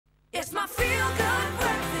It's my feel-good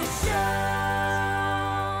breakfast show.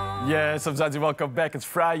 Yes, Mzansi, welcome back. It's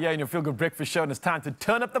Friday and your Feel Good Breakfast Show, and it's time to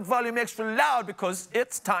turn up the volume extra loud because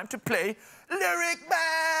it's time to play Lyric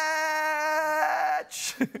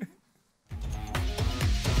Match.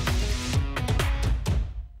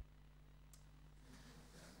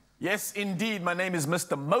 Yes, indeed. My name is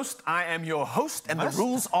Mr. Most. I am your host, and the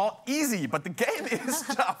rules are easy, but the game is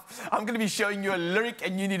tough. I'm going to be showing you a lyric,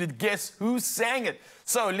 and you need to guess who sang it.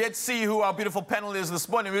 So let's see who our beautiful panel is this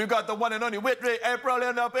morning. We've got the one and only Whitney, April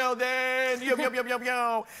in the building.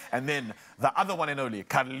 Yo. And then the other one and only,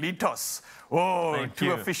 Carlitos. Oh,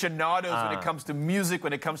 two aficionados when it comes to music,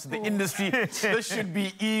 when it comes to the industry. This should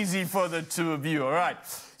be easy for the two of you, all right?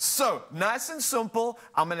 So, nice and simple.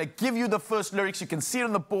 I'm going to give you the first lyrics. You can see it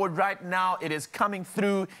on the board right now. It is coming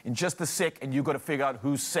through in just a sec, and you've got to figure out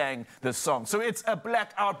who sang this song. So it's a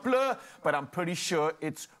blackout blur, but I'm pretty sure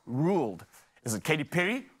it's ruled. Is it Katy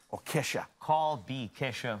Perry or Kesha? Call B,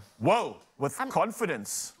 Kesha. Whoa, with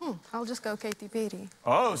confidence. I'll just go Katy Perry.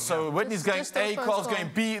 Oh, so Whitney's going A, Carl's going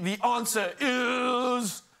B. The answer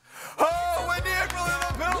is... Oh, Whitney, April in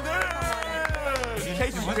the building!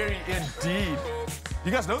 Katy Perry, indeed.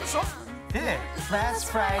 You guys know the song? Yeah. Last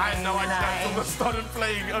Friday I know, I started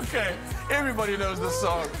playing. Okay, everybody knows the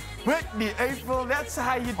song. Whitney, April, that's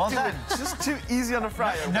how you do it. Just too easy on a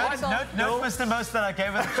Friday. No, Mr. Most, that I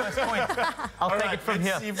gave her the first point. I'll take it from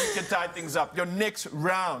here. Let's see if we can tie things up. Your next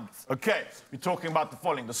round. Okay, we're talking about the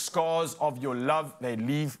following. The scars of your love, they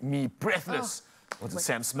leave me breathless. Was it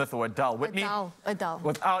Sam Smith or Adele? Whitney? Adele.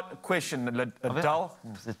 Without a question, Adele?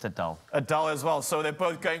 It's Adele. Adele as well. So they're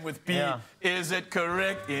both going with B. Yeah. Is it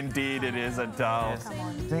correct? Indeed, it is Adele. Yes. Come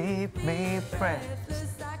on. Leave me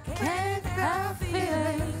breathless. Can't help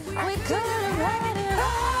feeling we could have had it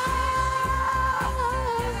all.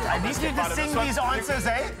 I need you to sing these answers,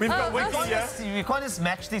 eh? We've got Whitney here. You can't just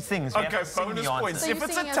match these things. Okay, bonus points. So if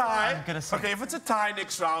it's a tie, if it's a tie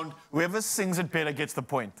next round, whoever sings it better gets the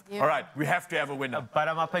point. All right, we have to have a winner. But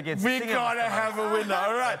I'm up against. We gotta have a winner.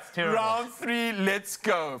 All right, round 3, let's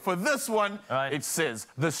go. For this one, it says,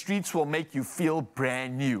 the streets will make you feel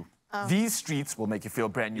brand new. These streets will make you feel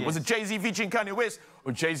brand new. Was it Jay-Z featuring Kanye West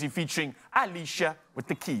or Jay-Z featuring Alicia with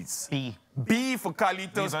the Keys? B. B for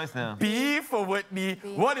Carlitos, B for Whitney.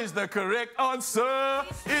 What is the correct answer?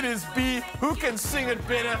 It is B. Who can sing it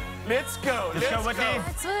better? Let's go. Let's go, Whitney.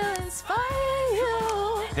 To inspire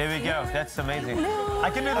you. There we go. That's amazing. I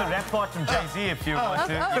can do the rap part from Jay-Z if you want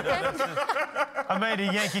to. I made a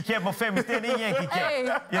Yankee cat, my family's still a Yankee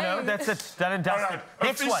cat. You know, that's it. Done and dusted.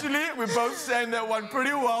 Next one. Officially, we both sang that one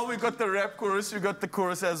pretty well. We got the rap chorus, we got the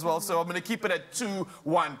chorus as well. So I'm going to keep it at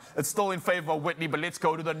 2-1. It's still in favor of Whitney, but let's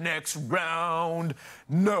go to the next round.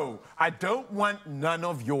 No, I don't want none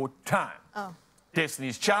of your time.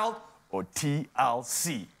 Destiny's Child or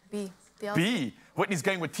TLC? B. B. Whitney's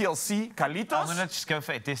going with TLC. Carlitos? I'm going to just go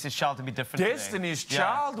for Destiny's Child to be different. Destiny's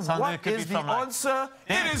Child? What is the answer?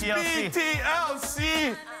 It is B,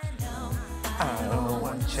 TLC. I don't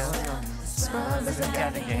want your love. Scrubbers and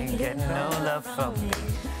got ain't getting no love from me.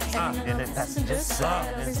 In the passenger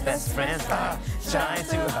side, his best friends trying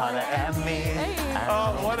to holler at me.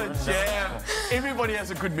 Oh, what a jam. Everybody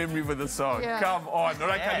has a good memory for this song. Come on. All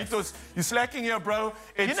right, Carlitos, you're slacking here, bro.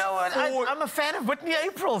 It's you know what? I'm a fan of Whitney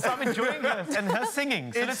April, so I'm enjoying her and her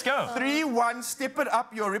singing. So let's go. 3-1. Step it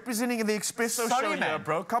up. You're representing the Expresso show here,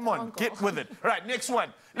 bro. Come on, get with it. All right, next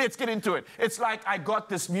one. Let's get into it. It's like I got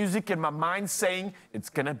this music in my mind saying it's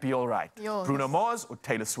going to be all right. Bruno Mars or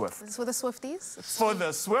Taylor Swift? This for the Swifties? For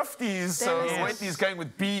the Swifties. So Whitney's going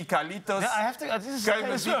with B, Carlitos. Yeah, I have to. Going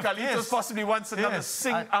with B, Carlitos possibly wants another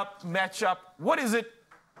sing-up matchup. What is it?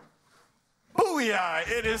 Booyah!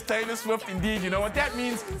 It is Taylor Swift indeed. You know what that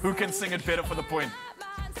means? Who can sing it better for the point?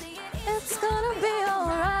 It's gonna be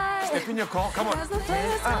alright. Step in your call. Come on. Play.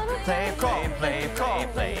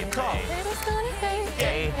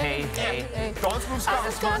 Hey. Dance moves. I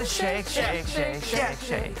just wanna shake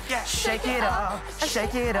it off,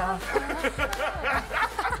 shake it off.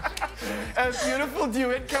 A beautiful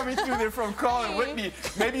duet coming through there from Carl and Whitney.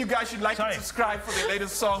 Maybe you guys should like and subscribe for the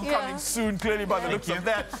latest song coming soon, clearly by the looks of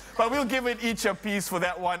that. But we'll give it each a piece for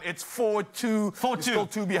that one. It's 4-2. 4-2. Still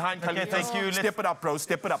 2 behind Carlitos. Thank you. Step it up, bro.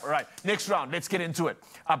 Step it up. All right. Next round. Let's get into it.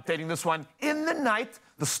 Updating this one. In the night,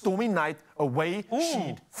 the stormy night, away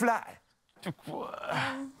she'd fly.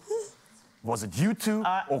 Was it U2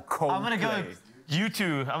 or Coldplay? I'm going to go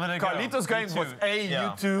U2. I'm going to go. Carlitos going with A,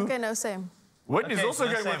 U2. Okay, no, same. Whitney's also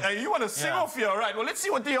going with A. You want to sing off here? All right, well, let's see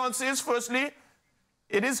what the answer is firstly.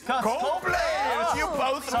 It is Coldplay. You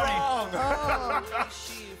both wrong.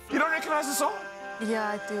 You don't recognize the song? Yeah,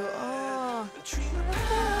 I do.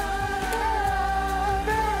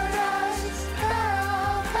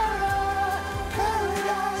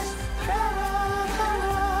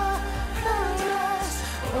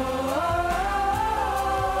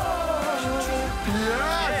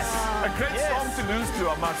 great song to lose to,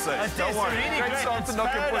 I must say. It's Don't worry. really Great great. song to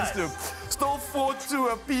knock your points to. Inspired Still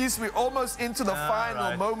 4-2 apiece. We're almost into the final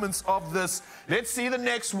right. moments of this. Let's see the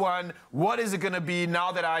next one. What is it going to be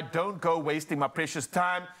now that I don't go wasting my precious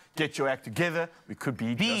time? Get your act together. We could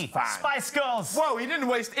be B, just fine. Spice Girls. Whoa, he didn't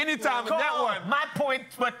waste any time in that one. My point,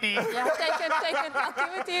 but the... Yeah, take it. I'll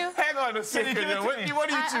give it to you. Hang on a second. give it to What me? are you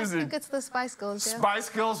I choosing? think it's the Spice Girls, yeah. Spice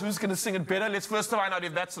Girls, who's going to sing it better? Let's first find out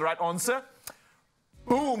if that's the right answer.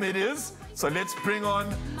 Boom, it is. So let's bring on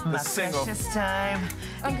the singer. Precious time.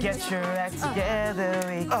 Get your act together.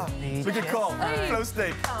 We We can call. Flow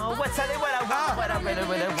state. Oh, what's that? What I want, what I really,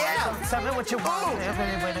 what I want. Yeah. Tell me what you want.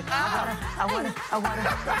 I want.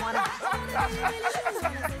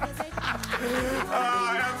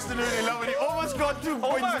 Absolutely love it. You almost got 2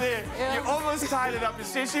 points there. You almost tied it up,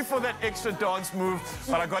 especially for that extra dance move.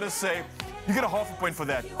 But I got to say, you get a half a point for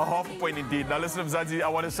that. A half a point indeed. Now listen, Mzansi, I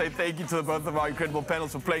want to say thank you to the both of our incredible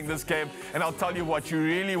panels for playing this game. And I'll tell you what, you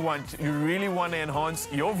really want to enhance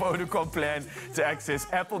your Vodacom plan to access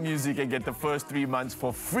Apple Music and get the first 3 months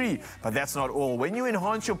for free. But that's not all. When you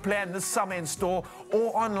enhance your plan this summer in store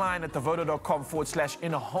or online at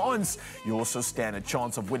thevoda.com/enhance, you also stand a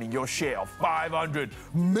chance of winning your share of 500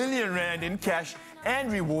 million rand in cash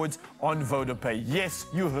and rewards on VodaPay. Yes,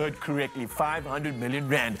 you heard correctly, 500 million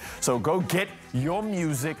rand. So go get your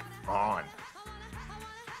music on.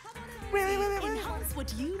 Enhance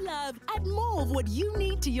what you love. Add more of what you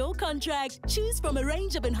need to your contract. Choose from a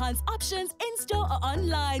range of enhanced options in-store or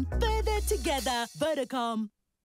online. Further together. Vodacom.